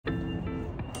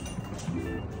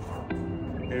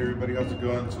Hey everybody, how's it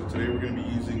going? So today we're going to be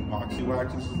using poxy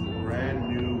wax. This is a brand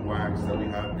new wax that we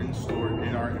have in store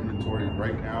in our inventory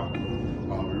right now.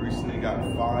 We recently got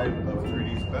 5 of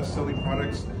 3D's best-selling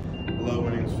products. Hello,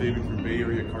 my name is Fabian from Bay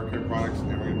Area Car Care Products, and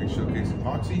we're going to be showcasing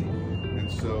poxy.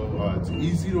 And so it's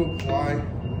easy to apply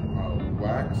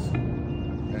wax,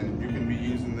 and you can be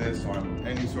using this on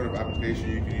any sort of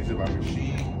application. You can use it by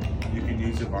machine, you can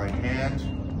use it by hand.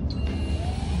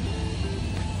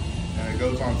 And it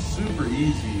goes on super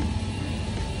easy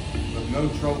with no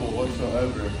trouble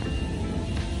whatsoever.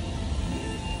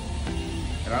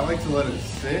 And I like to let it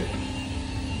sit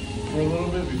for a little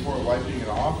bit before wiping it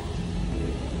off,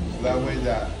 so that way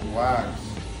that wax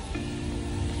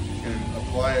can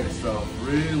apply itself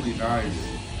really nice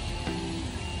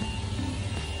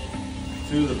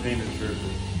to the painted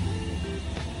surface.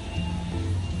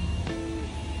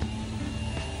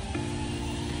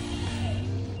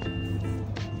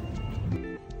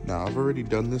 Now I've already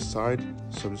done this side,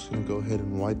 so I'm just gonna go ahead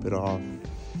and wipe it off.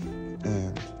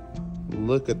 And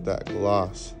look at that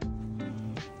gloss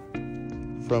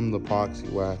from the poxy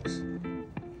wax.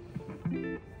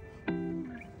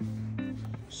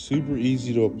 Super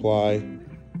easy to apply,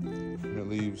 and it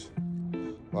leaves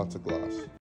lots of gloss.